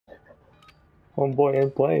Homeboy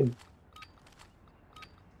ain't playing.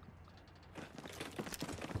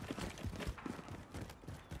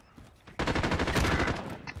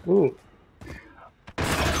 Ooh.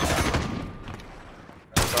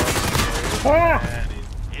 Ah!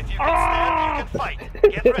 If you can stand, you can fight.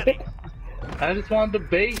 Get ready. I just wanted to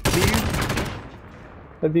bait, dude.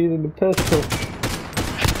 I'm using the pistol.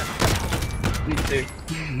 Me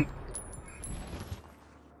too.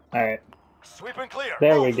 Alright. Sweep and clear.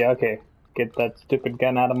 There Move. we go. Okay. Get that stupid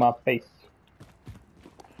gun out of my face.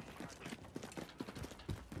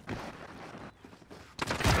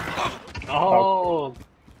 Oh.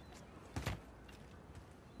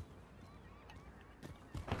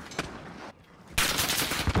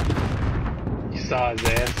 You saw his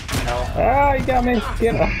ass. No. Ah, you got me.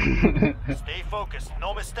 Get up. Stay focused.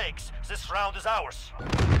 No mistakes. This round is ours.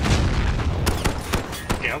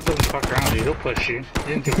 Yeah, I'm gonna fuck around, dude. He'll push you. He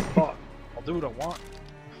didn't give a fuck. I'll do what I want.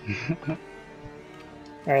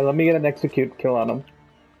 Alright, let me get an execute kill on him.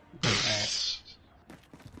 Alright.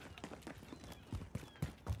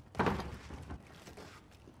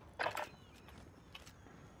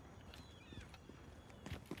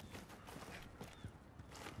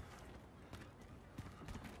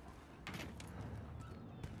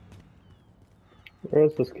 Where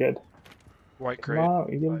is this kid? White Come crate.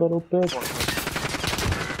 out, you little bitch.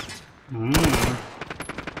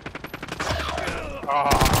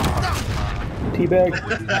 Teabag.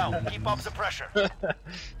 Win down. Keep up the pressure.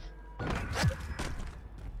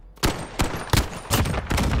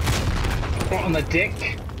 On the dick.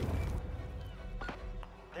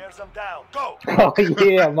 There's them down. Go. Oh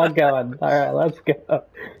yeah, my gun. Alright, let's go.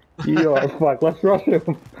 You are fuck. Let's rush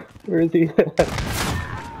him. Where is he at?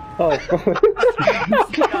 Oh.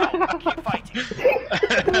 Keep fighting.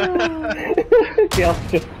 Yeah,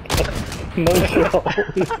 just no show.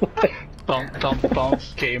 Thump, thump, thump.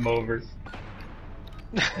 Game over.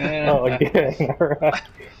 Oh, okay. Alright.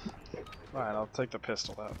 Alright, I'll take the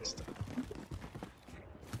pistol out instead.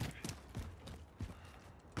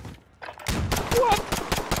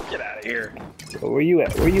 What? Get out of here. Where you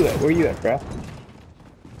at? Where you at? Where you at, bro?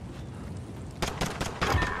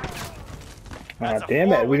 Ah, That's a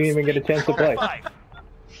damn it. We didn't even get a 4-win chance to play. five.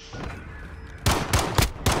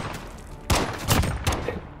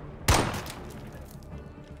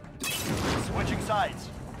 Switching sides.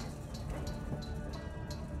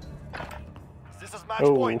 This is match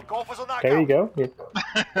Oh, point. Go for the knockout. there you go. Your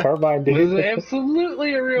carbine, This is dude.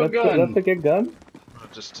 absolutely a real gun. That's a good gun.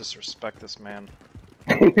 Just disrespect this man.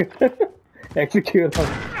 Execute him.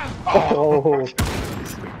 Oh.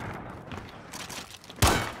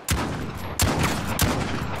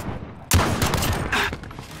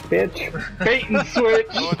 Bitch. Bait and switch.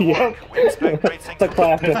 Good Yep. work. We expect great things. The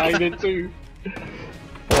classic. I did too.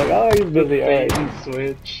 Like, oh, he's busy. Bait Alright. and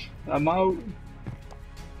switch. I'm out.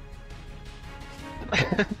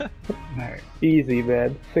 Alright. Easy,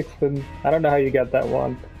 man. 6 and... I don't know how you got that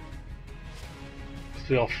one.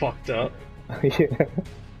 We all fucked up. Yeah.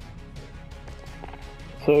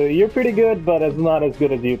 So you're pretty good, but it's not as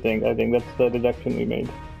good as you think. I think that's the deduction we made.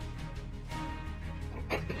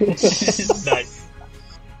 Nice.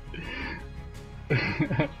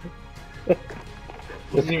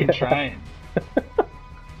 Wasn't even trying.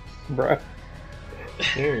 Bruh.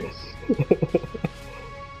 Serious.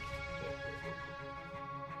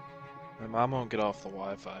 My mom won't get off the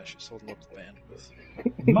Wi-Fi. She's holding up the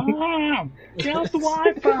bandwidth. Mom! Get off the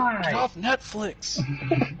Get Wi-Fi! off Netflix!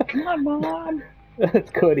 Come on, Mom!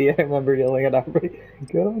 That's Cody. I remember yelling at Aubrey.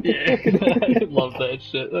 Get on the Yeah, fucking... I love that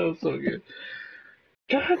shit. That was so good.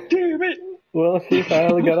 God damn it! Well, she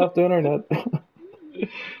finally got off the internet.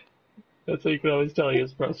 That's how you can always tell he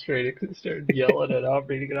was frustrated because he started yelling at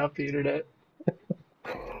Aubrey to get off the internet.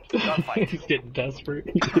 Gunfight. He's getting desperate.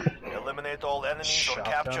 Eliminate all enemies or Shotgun.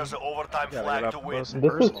 capture the overtime Yeah, flag get to up win. close and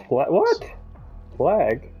This is personal. what?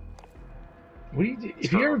 Flag? Have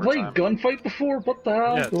you ever played Gunfight before? What the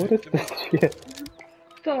hell? Yeah, What is dude, this shit?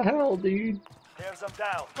 What the hell, dude? Tears them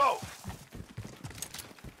down. Go.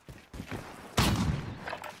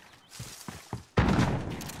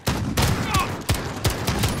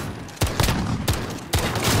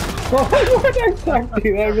 Oh, what I sucked,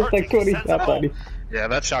 dude. I just like 20 shots on you. Yeah,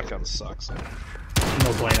 that shotgun sucks.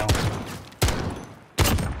 No bueno.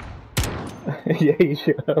 Yeah, you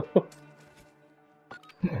should have.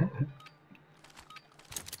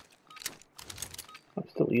 I'm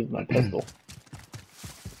still using my pistol.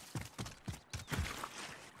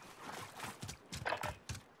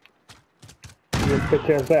 Good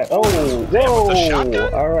picture of that. Oh, with the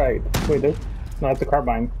shotgun? whoa! Alright. Wait, there's... No, it's a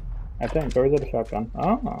carbine. I think. Or is it a shotgun?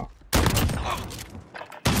 Oh.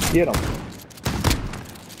 Get him.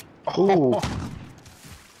 Ooh.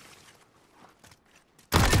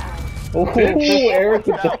 Oh, Eric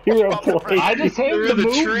with the hero play. I just hate Through the the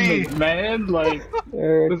movement, tree. man. Like,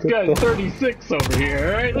 Eric this with guy's the... 36 over here,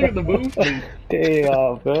 alright? Look at the movement.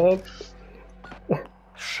 Damn, man.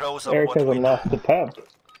 Shows them Eric what we hasn't know. lost the pep.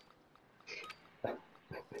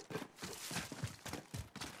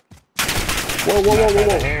 Whoa, whoa, whoa,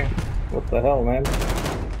 whoa, whoa. What the hell, man?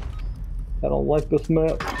 I don't like this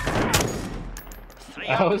map.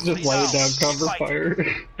 I was just laying down cover fire.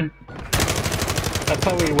 That's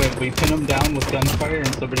how we win. We pin them down with gunfire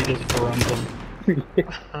and somebody just burns them.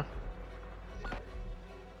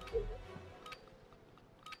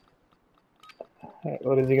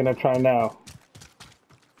 What is he gonna try now?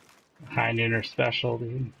 High nooner special,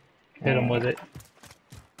 dude. Hit him with it.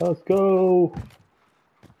 Let's go!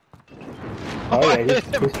 Oh yeah,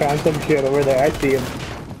 he's trying some shit over there. I see him.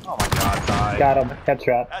 Oh my god, die. Got him.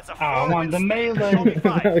 Headshot. That's a Oh, I'm on the melee.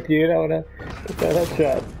 No, dude, I wanna get that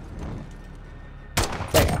headshot.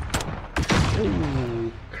 Bam.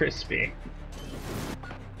 Ooh, crispy.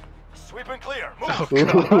 Sweep and clear. Move. Oh, Ooh,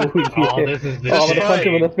 God. Oh, yeah. this is the Oh, I'm gonna shit. punch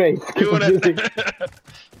him in the face. Doing it.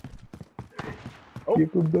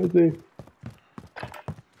 Keep him busy.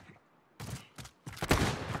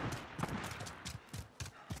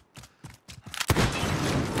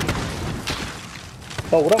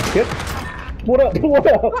 Oh, what up, kid? What up? What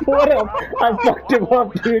up? What up? I fucked him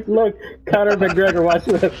up, dude. Look, Conor McGregor, watch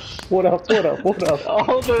this. What up? What up? What up?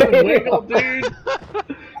 Oh, the wiggle, dude.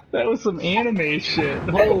 That was some anime shit.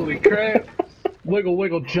 Holy crap. Wiggle,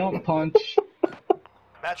 wiggle, jump punch.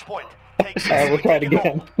 Match point. Take Alright, we'll try it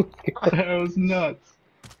again. That was nuts.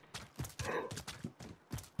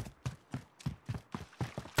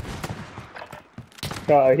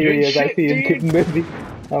 Oh, here he Good is. I shit, see him dude. getting busy.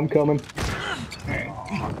 I'm coming. Alright.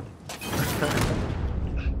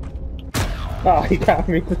 Oh, he got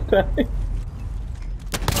me this time.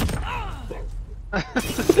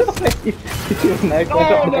 He's nice.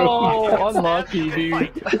 Oh no! Unlucky, dude.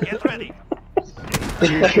 Fight. Get ready.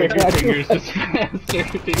 Your trigger finger's just faster,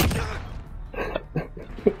 dude.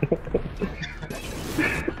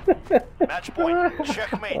 Match point.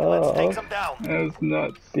 Checkmate. Let's take them down. That was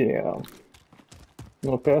nuts. Damn.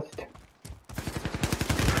 No best.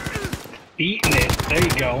 Eating it. There you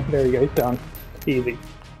go. There you go. He's done. Easy.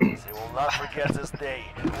 They will not forget this day.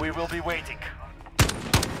 We will be waiting.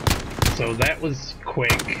 So that was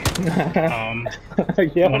quick. Yeah.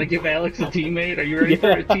 Want to give Alex a teammate? Are you ready for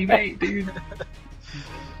a teammate, dude?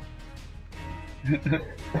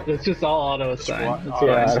 It's just all auto assign.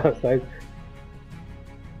 Yeah, that was nice.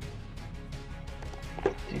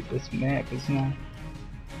 Dude, this map is not.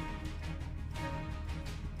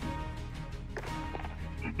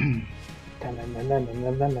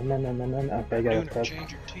 Okay, I gotta press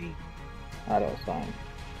Change your team. auto sign.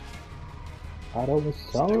 Auto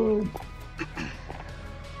sign.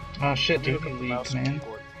 Oh shit, dude, Moving the League, mouse and man.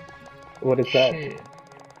 keyboard. What is that? Shit.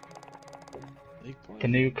 League play. The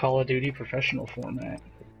new Call of Duty professional format.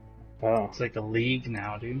 Oh, It's like the league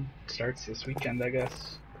now, dude. Starts this weekend, I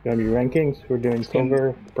guess. gonna be rankings. We're doing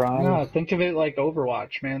silver, bronze. No, think of it like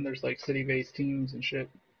Overwatch, man. There's like city-based teams and shit.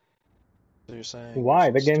 So you're saying Why?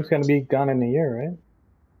 The game's gonna be done in a year,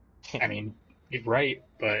 right? I mean, you're right,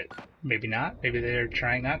 but maybe not. Maybe they're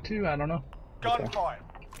trying not to. I don't know. Gunfire.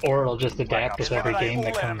 Or it'll just adapt with every Eliminate game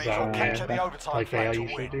that all comes enemies or out, capture the yeah, overtime like they flag all to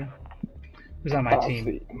usually win. do. Who's on my I'll team?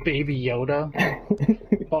 see. Baby Yoda.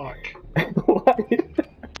 Fuck. What?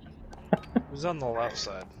 who's on the left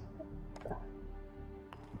side?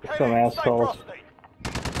 Some Heading, stay assholes.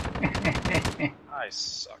 frosty. I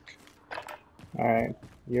suck. Alright,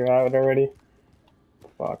 you're out already?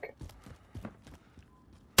 Fuck.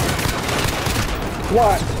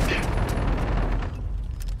 What?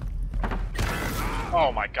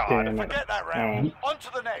 Oh my god. Damn it. Forget that round. On to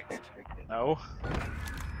the next. No.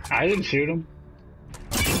 I didn't shoot him.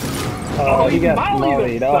 Oh, he you got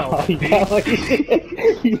mollied mollied. Oh, himself, you got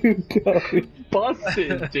You dummy.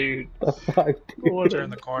 Busted, dude. The fuck, dude? What Turn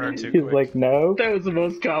the corner too He's quick. like, no. That was the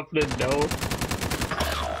most confident no.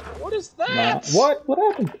 What is Nah. that? What? What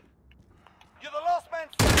happened? You're the last man.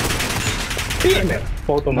 Damn it.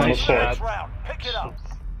 Both of them on the Nice floor. shot. Next round. Pick it up.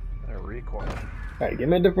 A recoil. Alright, give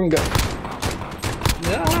me a different gun.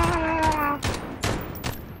 Ah!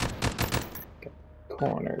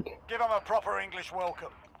 Cornered. Give him a proper English welcome.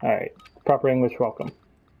 Alright, proper English welcome.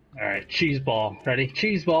 Alright, cheese ball. Ready?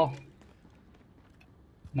 Cheese ball.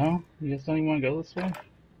 No? You guys don't even want to go this way?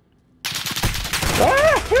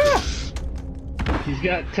 Ah! He's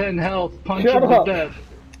got 10 health. Punch Shut him to up. death.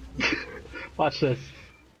 Watch this.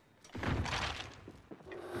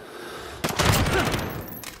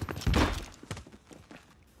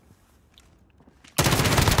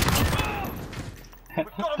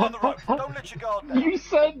 We've got him on the rope. Don't let your guard down. You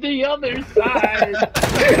said the other side.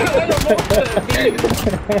 I don't know what that means.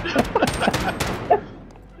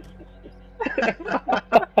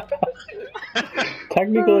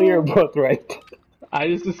 Technically, you're both right. I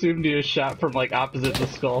just assumed you were shot from like opposite the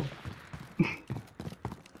skull.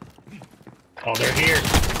 Oh, they're here.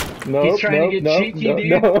 Nope, He's trying to get nope, cheeky,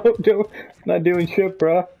 nope, dude. no, not doing shit,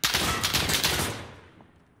 bro.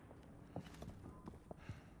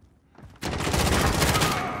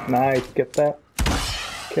 Nice, get that.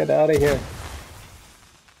 Get out of here.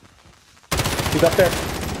 He's up there.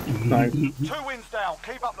 Nice. 2 wins down.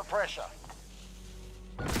 Keep up the pressure.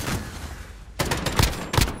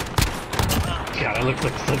 God, I look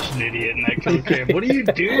like such an idiot in that kill cam. What are you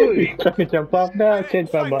doing? Trying to jump off now. Change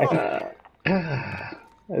my mind.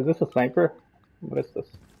 Is this a sniper? What is this?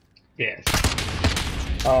 Yes.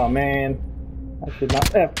 Oh man, I should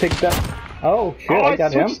not have picked up. Oh shit, Oh, I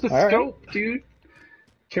got him. switched the All right. scope, dude.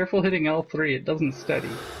 Careful hitting L3, it doesn't steady.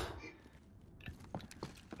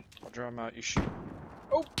 I'll draw him out. You shoot.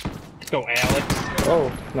 Let's go, Alex.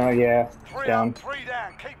 Oh no, yeah, 3 down. up, 3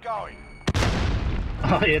 down. Keep going.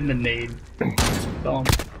 Oh, in the nade. Boom.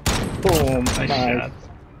 Boom. Nice Nice. shot.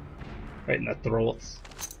 Right in the throats.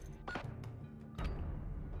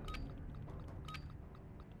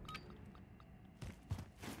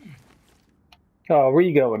 Oh, where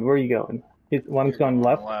you going? Where you going? One's going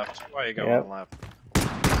left. Left. Why are you going Yep. left?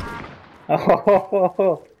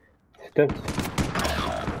 Oh, steps.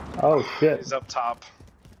 Oh shit. He's up top.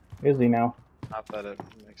 Is he now? Not that it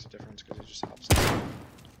makes a difference because he just helps.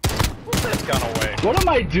 Put that gun away. What am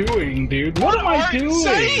I doing, dude? What am I doing?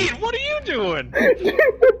 Saeed, what are you doing?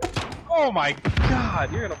 Oh my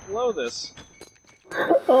god, you're gonna blow this.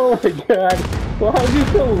 Oh my god. Well, how's he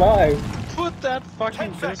still alive? Put that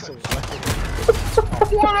fucking 10 pistol seconds. away.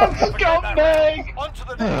 What a scumbag! Onto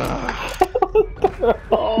the next.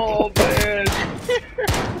 Oh, man.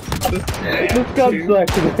 This gun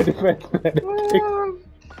sucks in the defense medic.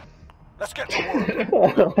 Let's get to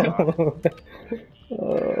work.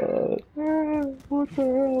 What the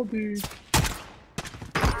hell, dude?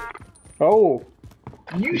 Oh,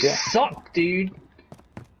 You Yeah. suck, dude.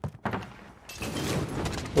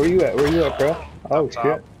 where you at? Where you at, bro? Oh top.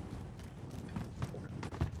 shit.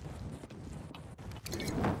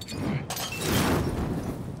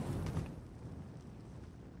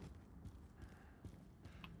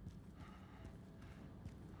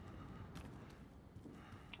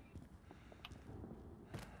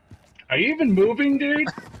 Are you even moving, dude?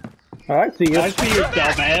 Oh, I see you. I see you,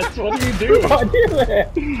 dumbass. What are you doing? Oh, do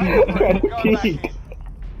it. Trying to Go back peek. in.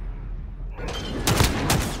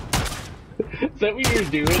 Is that what you're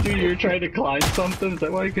doing, dude? You're trying to climb something? Is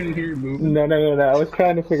that why I couldn't hear you moving? No. I was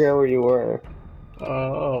trying to figure out where you were.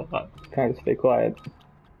 Oh, Trying to stay quiet.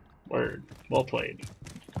 word. Well played.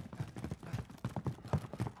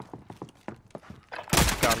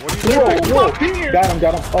 God, what are you doing? Whoa, up here. Got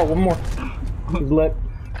him. Oh, one more. He's lit.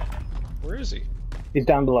 Where is he? He's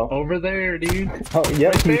down below. Over there, dude. Oh,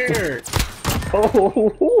 yep. Right he's- there. Oh, Onto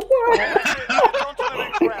the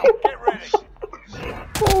next round. Get ready.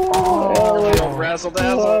 oh, Oh, razzle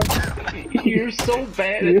dazzle. You're so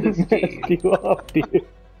bad You at this game. messed you up, dude.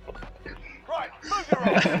 Right, move your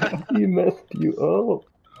arms. You messed you up.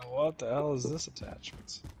 What the hell is this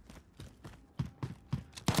attachment?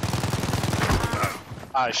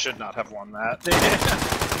 I should not have won that.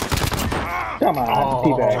 Come on, Oh. 2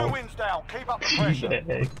 teabag. wins down. Keep up the pressure.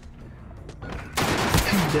 Teabag.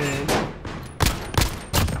 Teabag.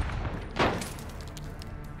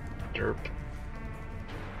 Derp.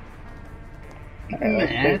 Alright,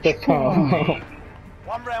 let's take Match this home. point.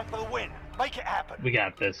 1 round for the win. Make it happen. We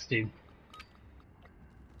got this, dude.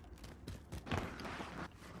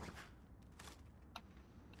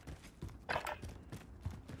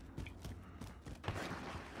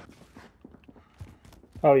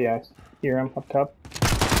 Oh yeah, hear him up top.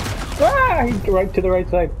 Ah, he's right to the right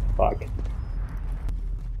side. Fuck.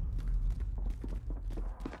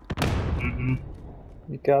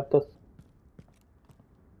 You got this.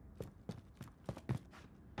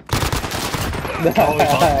 bumped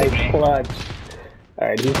Nice, me. clutch.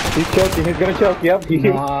 Alright, he's choking. He's gonna choke. Yep, he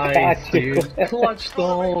Nice, got you. dude. Clutch the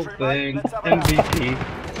whole thing. MVP.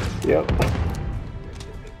 Yep.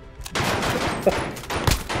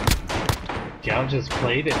 Gal just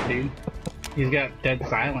played it, dude. He's got dead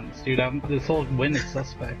silence, dude. This whole win is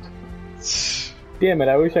suspect. Damn it!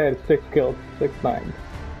 I wish I had 6 kills. 6-9.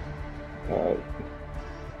 Alright.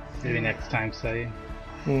 Maybe next time, say.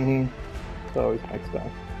 It's always next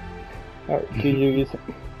time. Alright, GG's.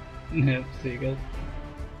 Yep, see you guys.